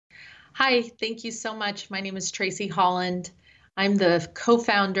Hi, thank you so much. My name is Tracy Holland. I'm the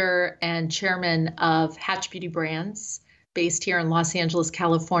co-founder and chairman of Hatch Beauty Brands, based here in Los Angeles,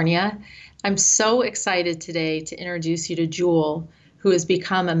 California. I'm so excited today to introduce you to Jewel, who has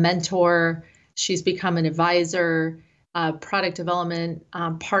become a mentor. She's become an advisor, product development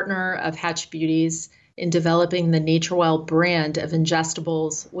partner of Hatch Beauties in developing the NatureWell brand of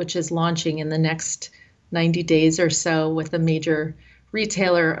ingestibles, which is launching in the next 90 days or so with a major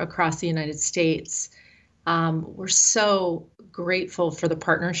retailer across the United States. We're so grateful for the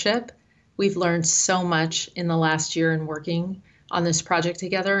partnership. We've learned so much in the last year in working on this project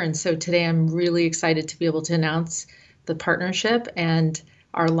together. And so today I'm really excited to be able to announce the partnership and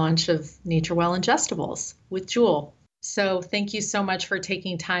our launch of NatureWell Ingestibles with Jewel. So thank you so much for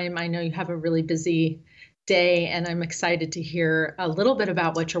taking time. I know you have a really busy day, and I'm excited to hear a little bit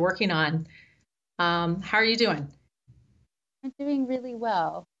about what you're working on. How are you doing? I'm doing really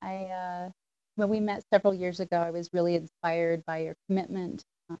well. When we met several years ago, I was really inspired by your commitment,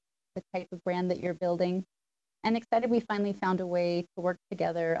 the type of brand that you're building, and excited we finally found a way to work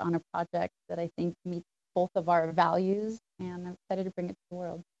together on a project that I think meets both of our values, and I'm excited to bring it to the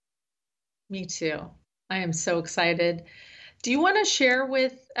world. Me too. I am so excited. Do you want to share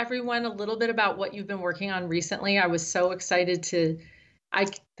with everyone a little bit about what you've been working on recently? I was so excited I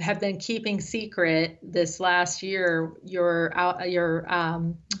have been keeping secret this last year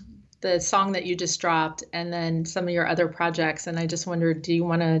the song that you just dropped and then some of your other projects. And I just wondered, do you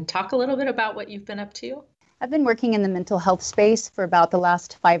want to talk a little bit about what you've been up to? I've been working in the mental health space for about the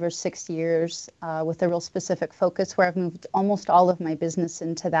last 5 or 6 years with a real specific focus where I've moved almost all of my business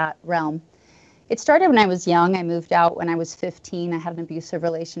into that realm. It started when I was young. I moved out when I was 15. I had an abusive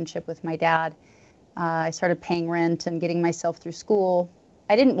relationship with my dad. I started paying rent and getting myself through school.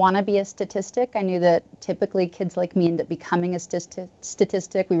 I didn't want to be a statistic. I knew that typically kids like me end up becoming a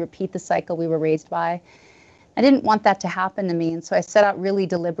statistic. We repeat the cycle we were raised by. I didn't want that to happen to me, and so I set out really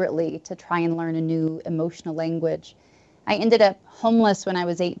deliberately to try and learn a new emotional language. I ended up homeless when I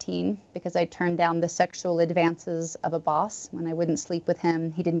was 18 because I turned down the sexual advances of a boss. When I wouldn't sleep with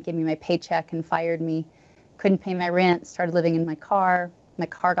him, he didn't give me my paycheck and fired me. Couldn't pay my rent, started living in my car. My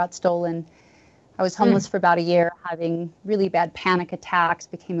car got stolen. I was homeless Mm. for about a year, having really bad panic attacks,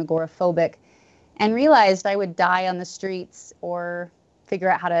 became agoraphobic, and realized I would die on the streets or figure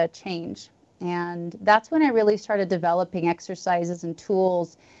out how to change. And that's when I really started developing exercises and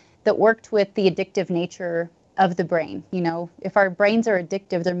tools that worked with the addictive nature of the brain. You know, if our brains are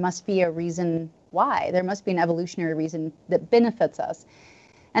addictive, there must be a reason why. There must be an evolutionary reason that benefits us.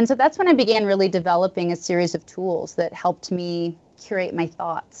 And so that's when I began really developing a series of tools that helped me curate my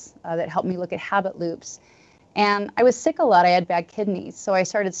thoughts, that helped me look at habit loops. And I was sick a lot. I had bad kidneys. So I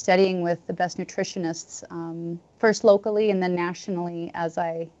started studying with the best nutritionists, first locally and then nationally as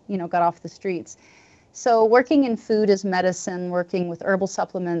I got off the streets. So working in food as medicine, working with herbal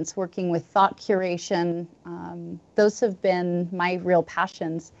supplements, working with thought curation, those have been my real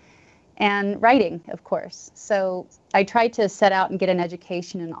passions. And writing, of course. So I tried to set out and get an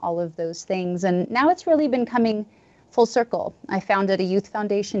education in all of those things. And now it's really been coming full circle. I founded a youth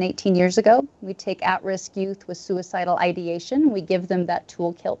foundation 18 years ago. We take at-risk youth with suicidal ideation. We give them that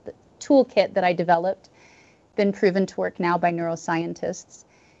toolkit that I developed, been proven to work now by neuroscientists.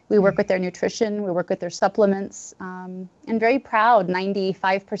 We work with their nutrition, we work with their supplements, and very proud,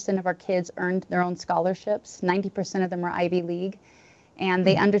 95% of our kids earned their own scholarships, 90% of them are Ivy League, and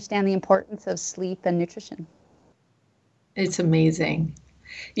they Mm. understand the importance of sleep and nutrition. It's amazing.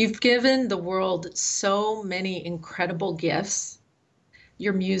 You've given the world so many incredible gifts.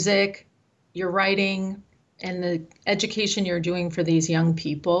 Your music, your writing, and the education you're doing for these young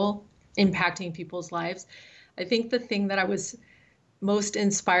people, impacting people's lives. I think the thing that I was most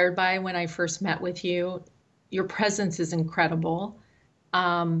inspired by when I first met with you, your presence is incredible,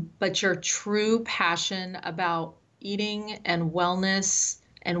 but your true passion about eating and wellness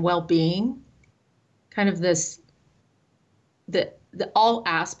and well-being, kind of the all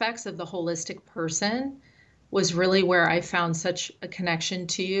aspects of the holistic person was really where I found such a connection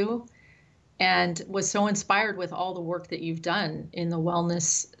to you and was so inspired with all the work that you've done in the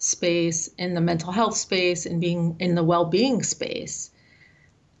wellness space, in the mental health space, and being in the well-being space.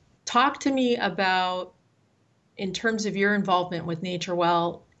 Talk to me about, in terms of your involvement with Nature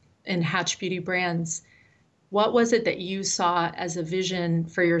Well and Hatch Beauty Brands, what was it that you saw as a vision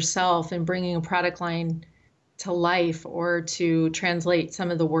for yourself in bringing a product line to life or to translate some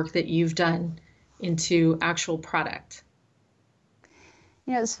of the work that you've done into actual product?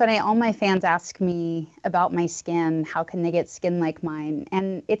 It's funny. All my fans ask me about my skin. How can they get skin like mine?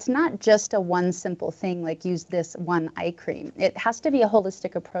 And it's not just a one simple thing like use this one eye cream. It has to be a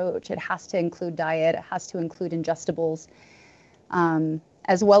holistic approach. It has to include diet. It has to include ingestibles,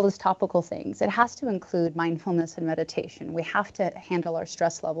 as well as topical things. It has to include mindfulness and meditation. We have to handle our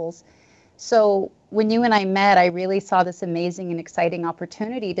stress levels. So when you and I met, I really saw this amazing and exciting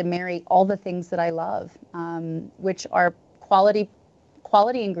opportunity to marry all the things that I love, which are quality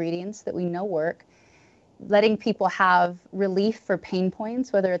ingredients that we know work, letting people have relief for pain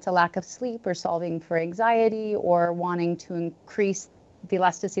points, whether it's a lack of sleep or solving for anxiety or wanting to increase the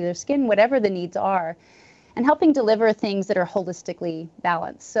elasticity of their skin, whatever the needs are, and helping deliver things that are holistically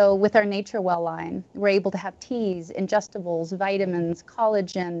balanced. So with our Nature Well line, we're able to have teas, ingestibles, vitamins,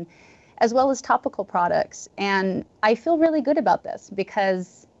 collagen, as well as topical products. And I feel really good about this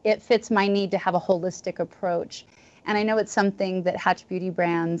because it fits my need to have a holistic approach. And I know it's something that Hatch Beauty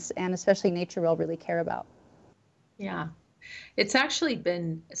brands and especially Nature Well really care about. Yeah. It's actually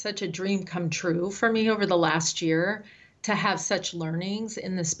been such a dream come true for me over the last year to have such learnings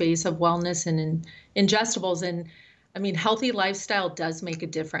in the space of wellness and ingestibles. And I mean, healthy lifestyle does make a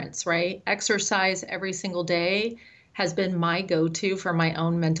difference, right? Exercise every single day has been my go-to for my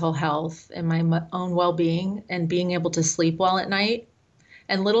own mental health and my own well-being and being able to sleep well at night.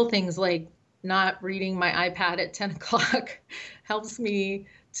 And little things like not reading my iPad at 10 o'clock helps me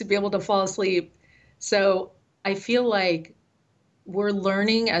to be able to fall asleep. So I feel like we're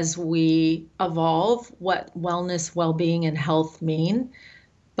learning as we evolve what wellness, well-being, and health mean.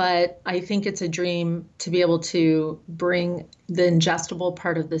 But I think it's a dream to be able to bring the ingestible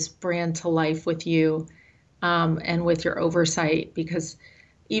part of this brand to life with you, and with your oversight, because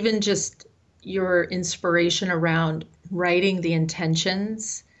even just your inspiration around writing the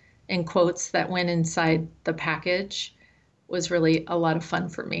intentions and quotes that went inside the package was really a lot of fun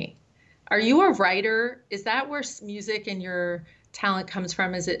for me. Are you a writer? Is that where music and your talent comes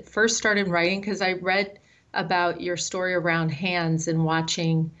from? Is it first started writing? Because I read about your story around hands and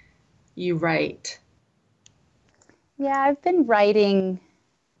watching you write. Yeah, I've been writing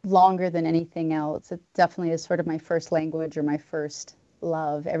longer than anything else. It definitely is sort of my first language or my first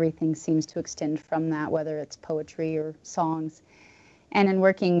love. Everything seems to extend from that, whether it's poetry or songs. And in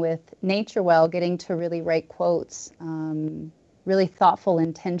working with Nature Well, getting to really write quotes, really thoughtful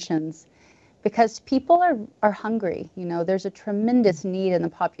intentions, because people are hungry. There's a tremendous need in the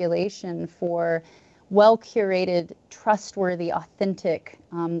population for well-curated, trustworthy, authentic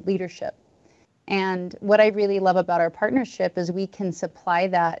leadership. And what I really love about our partnership is we can supply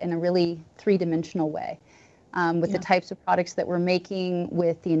that in a really three-dimensional way, with the types of products that we're making,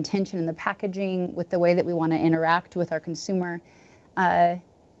 with the intention in the packaging, with the way that we want to interact with our consumer.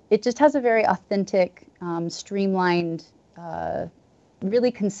 It just has a very authentic, streamlined,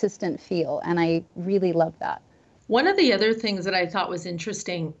 really consistent feel, and I really love that. One of the other things that I thought was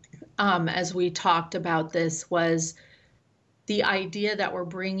interesting, as we talked about this, was the idea that we're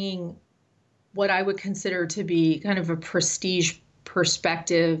bringing what I would consider to be kind of a prestige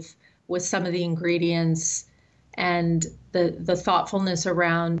perspective with some of the ingredients and the thoughtfulness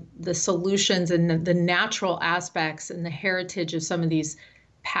around the solutions and the natural aspects and the heritage of some of these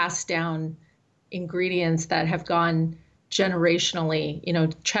passed down ingredients that have gone generationally,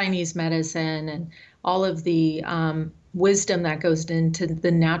 Chinese medicine and all of the wisdom that goes into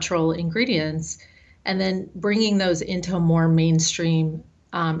the natural ingredients, and then bringing those into a more mainstream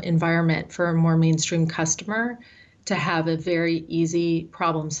environment for a more mainstream customer to have a very easy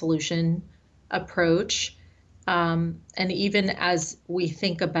problem solution approach. And even as we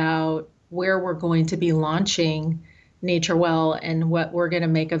think about where we're going to be launching Nature Well and what we're going to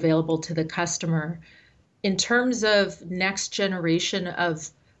make available to the customer, in terms of next generation of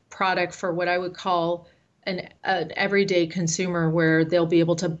product for what I would call an everyday consumer, where they'll be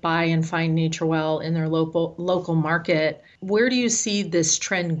able to buy and find Nature Well in their local market, where do you see this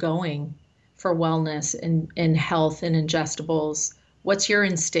trend going for wellness and health and ingestibles? What's your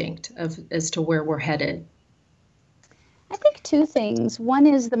instinct as to where we're headed? I think two things. One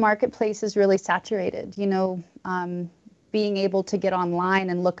is the marketplace is really saturated. Being able to get online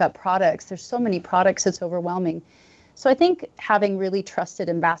and look up products. There's so many products, it's overwhelming. So I think having really trusted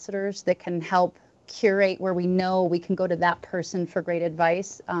ambassadors that can help curate where we know we can go to that person for great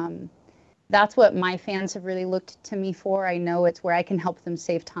advice. That's what my fans have really looked to me for. I know it's where I can help them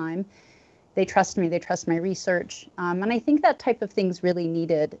save time. They trust me, they trust my research. And I think that type of thing's really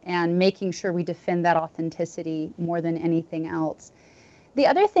needed, and making sure we defend that authenticity more than anything else. The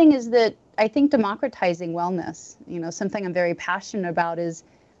other thing is that I think democratizing wellness, something I'm very passionate about, is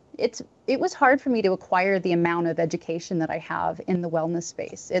it was hard for me to acquire the amount of education that I have in the wellness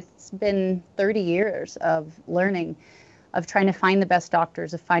space. It's been 30 years of learning, of trying to find the best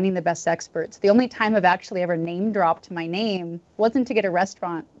doctors, of finding the best experts. The only time I've actually ever name dropped my name wasn't to get a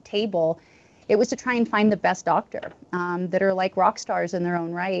restaurant table. It was to try and find the best doctor that are like rock stars in their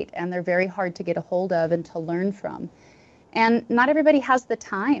own right, and they're very hard to get a hold of and to learn from. And not everybody has the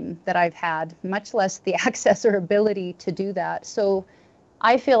time that I've had, much less the access or ability to do that. So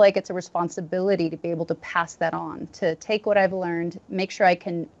I feel like it's a responsibility to be able to pass that on, to take what I've learned, make sure I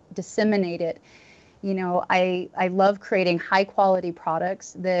can disseminate it. You know, I love creating high quality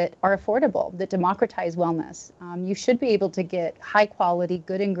products that are affordable, that democratize wellness. You should be able to get high quality,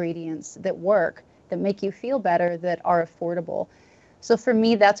 good ingredients that work, that make you feel better, that are affordable. So for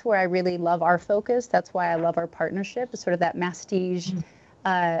me, that's where I really love our focus. That's why I love our partnership, is sort of that masstige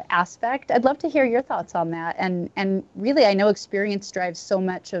aspect. I'd love to hear your thoughts on that. And really, I know experience drives so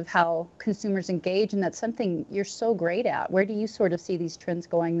much of how consumers engage, and that's something you're so great at. Where do you sort of see these trends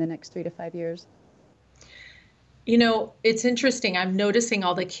going the next 3 to 5 years? You know, it's interesting. I'm noticing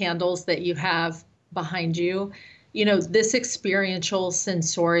all the candles that you have behind you. You know, this experiential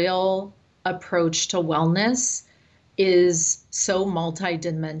sensorial approach to wellness is so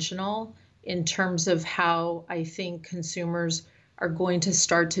multidimensional in terms of how I think consumers are going to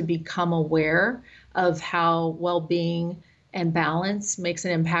start to become aware of how well-being and balance makes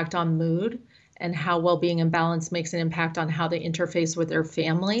an impact on mood, and how well-being and balance makes an impact on how they interface with their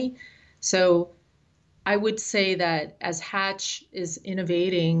family. So I would say that as Hatch is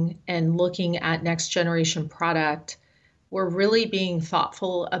innovating and looking at next generation product, we're really being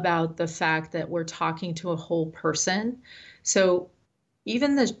thoughtful about the fact that we're talking to a whole person. So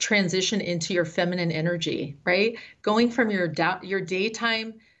even the transition into your feminine energy, right? Going from your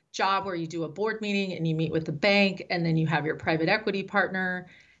daytime job where you do a board meeting and you meet with the bank, and then you have your private equity partner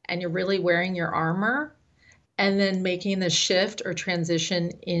and you're really wearing your armor, and then making the shift or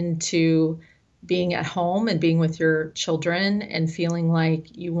transition into being at home and being with your children and feeling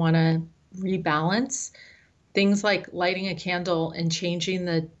like you want to rebalance. Things like lighting a candle and changing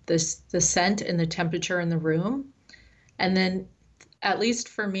the scent and the temperature in the room. And then, at least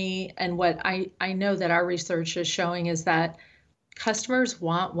for me, and what I know that our research is showing, is that customers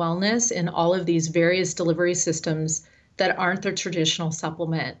want wellness in all of these various delivery systems that aren't the traditional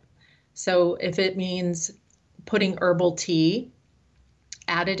supplement. So if it means putting herbal tea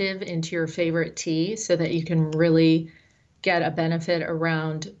additive into your favorite tea so that you can really get a benefit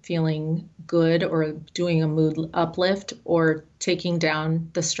around feeling good or doing a mood uplift or taking down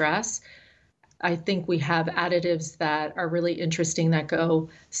the stress, I think we have additives that are really interesting that go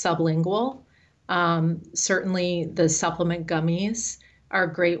sublingual. Certainly the supplement gummies are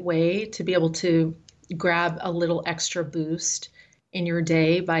a great way to be able to grab a little extra boost in your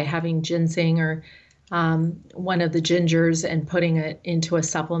day by having ginseng or one of the gingers and putting it into a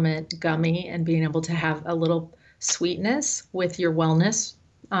supplement gummy and being able to have a little sweetness with your wellness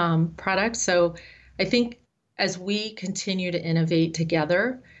product. So I think as we continue to innovate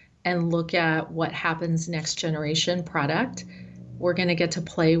together and look at what happens next generation product, we're going to get to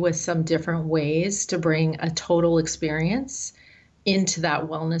play with some different ways to bring a total experience into that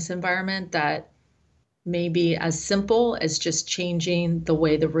wellness environment that may be as simple as just changing the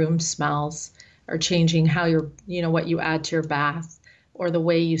way the room smells, or changing how what you add to your bath, or the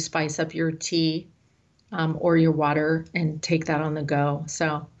way you spice up your tea or your water and take that on the go.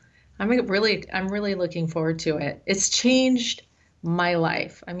 So I'm really looking forward to it. It's changed my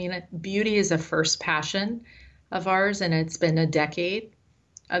life. I mean, beauty is a first passion of ours, and it's been a decade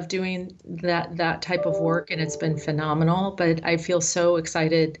of doing that type of work, and it's been phenomenal. But I feel so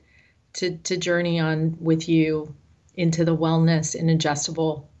excited to journey on with you into the wellness and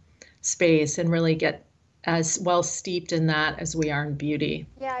ingestible space and really get as well steeped in that as we are in beauty.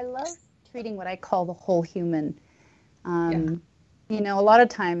 Yeah, I love treating what I call the whole human. Yeah. You know, a lot of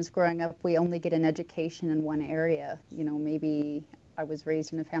times growing up, we only get an education in one area. You know, maybe I was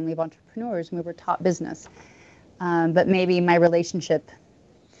raised in a family of entrepreneurs and we were taught business. But maybe my relationship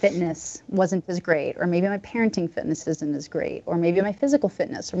fitness wasn't as great, or maybe my parenting fitness isn't as great, or maybe my physical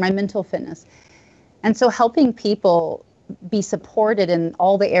fitness or my mental fitness. And so helping people be supported in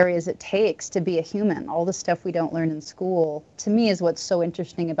all the areas it takes to be a human, all the stuff we don't learn in school, to me is what's so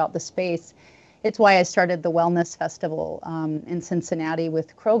interesting about the space. It's why I started the Wellness Festival in Cincinnati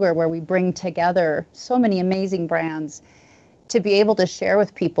with Kroger, where we bring together so many amazing brands to be able to share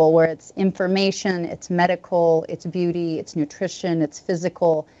with people, where it's information, it's medical, it's beauty, it's nutrition, it's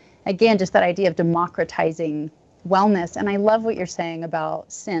physical. Again, just that idea of democratizing wellness. And I love what you're saying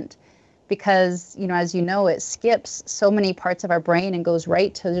about scent, because, as you know, it skips so many parts of our brain and goes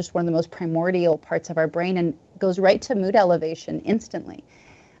right to just one of the most primordial parts of our brain and goes right to mood elevation instantly.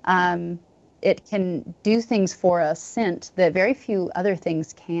 It can do things for us, scent, that very few other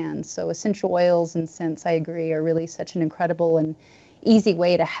things can. So essential oils and scents, I agree, are really such an incredible and easy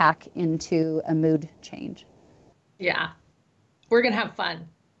way to hack into a mood change. Yeah, we're going to have fun.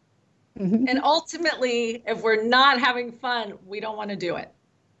 Mm-hmm. And ultimately, if we're not having fun, we don't want to do it.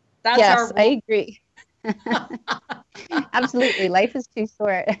 That's yes, our I agree. Absolutely. Life is too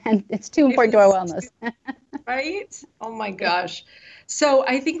short and it's too important to our wellness. Right? Oh my gosh. So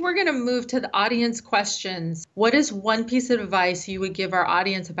I think we're going to move to the audience questions. What is one piece of advice you would give our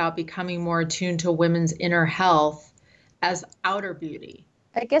audience about becoming more attuned to women's inner health as outer beauty?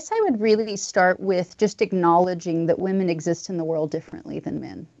 I guess I would really start with just acknowledging that women exist in the world differently than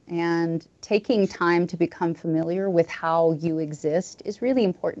men. And taking time to become familiar with how you exist is really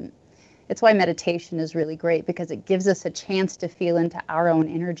important. It's why meditation is really great, because it gives us a chance to feel into our own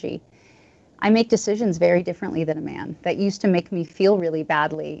energy. I make decisions very differently than a man. That used to make me feel really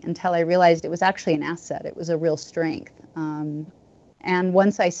badly until I realized it was actually an asset. It was a real strength. And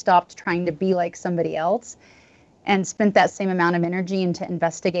once I stopped trying to be like somebody else and spent that same amount of energy into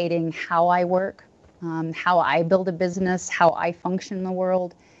investigating how I work, how I build a business, how I function in the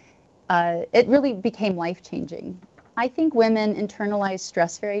world, it really became life-changing. I think women internalize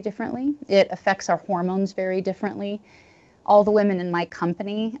stress very differently. It affects our hormones very differently. All the women in my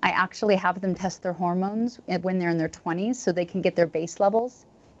company, I actually have them test their hormones when they're in their 20s so they can get their base levels.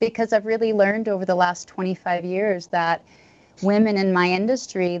 Because I've really learned over the last 25 years that women in my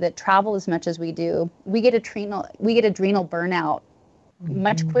industry that travel as much as we do, we get adrenal burnout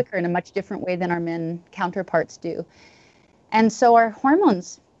much quicker in a much different way than our men counterparts do. And so our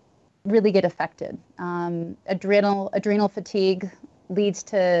hormones really get affected. Adrenal fatigue leads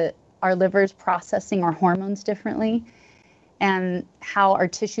to our livers processing our hormones differently, and how our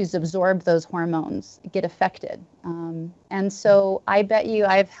tissues absorb those hormones get affected. And so I bet you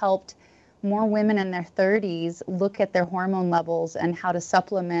I've helped more women in their 30s look at their hormone levels and how to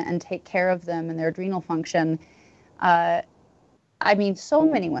supplement and take care of them and their adrenal function. I mean, so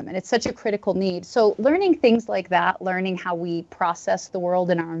many women, it's such a critical need. So learning things like that, learning how we process the world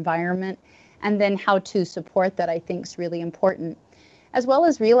and our environment, and then how to support that, I think is really important, as well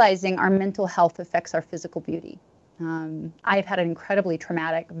as realizing our mental health affects our physical beauty. I've had an incredibly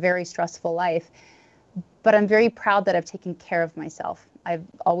traumatic, very stressful life, but I'm very proud that I've taken care of myself. I've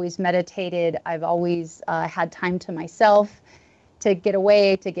always meditated. I've always had time to myself, to get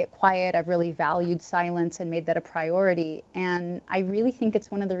away, to get quiet. I've really valued silence and made that a priority. And I really think it's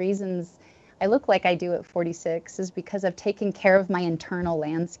one of the reasons I look like I do at 46 is because I've taken care of my internal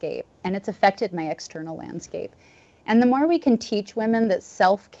landscape, and it's affected my external landscape. And the more we can teach women that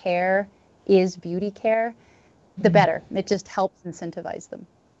self-care is beauty care, the better. It just helps incentivize them.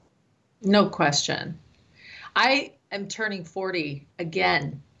 No question. I am turning 40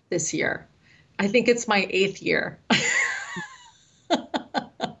 again this year. I think it's my 8th year.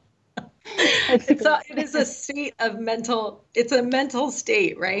 It is a state of it's a mental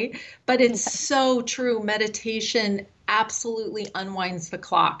state, right? But it's so true. Meditation absolutely unwinds the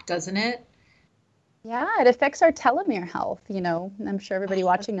clock, doesn't it? Yeah, it affects our telomere health. I'm sure everybody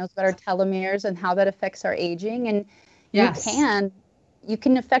watching knows about our telomeres and how that affects our aging. And Yes. you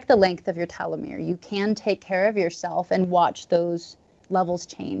can affect the length of your telomere. You can take care of yourself and watch those levels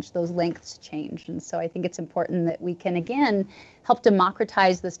change, those lengths change. And so I think it's important that we can, again, help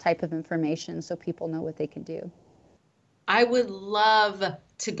democratize this type of information so people know what they can do. I would love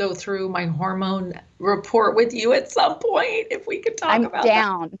to go through my hormone report with you at some point if we could talk about that. I'm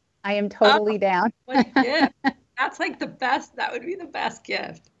down. I am totally down. What a gift. That's like the best. That would be the best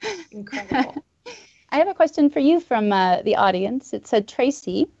gift. Incredible. I have a question for you from the audience. It said,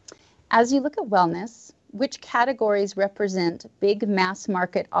 Tracy, as you look at wellness, which categories represent big mass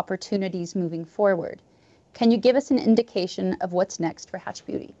market opportunities moving forward? Can you give us an indication of what's next for Hatch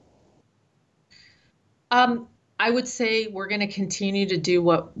Beauty? I would say we're going to continue to do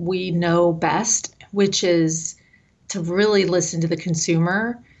what we know best, which is to really listen to the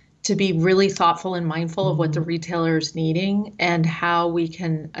consumer, to be really thoughtful and mindful of what the retailer is needing and how we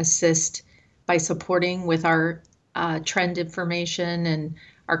can assist by supporting with our trend information and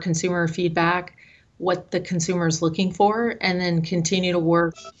our consumer feedback, what the consumer is looking for, and then continue to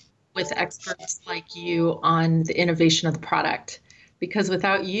work with experts like you on the innovation of the product. Because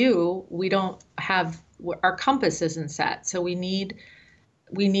without you, we don't have, our compass isn't set. So we need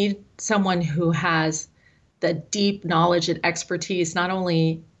someone who has the deep knowledge and expertise, not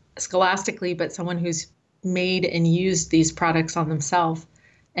only scholastically, but someone who's made and used these products on themselves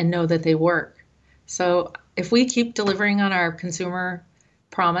and know that they work. So if we keep delivering on our consumer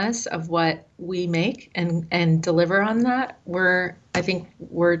promise of what we make and deliver on that, I think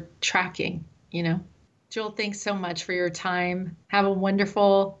we're tracking, you know. Jewel, thanks so much for your time. Have a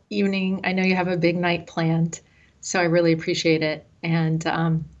wonderful evening. I know you have a big night planned, so I really appreciate it. And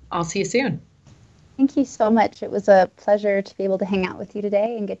I'll see you soon. Thank you so much. It was a pleasure to be able to hang out with you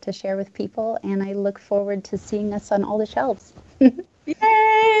today and get to share with people. And I look forward to seeing us on all the shelves.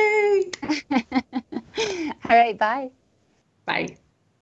 Yay! All right, bye. Bye.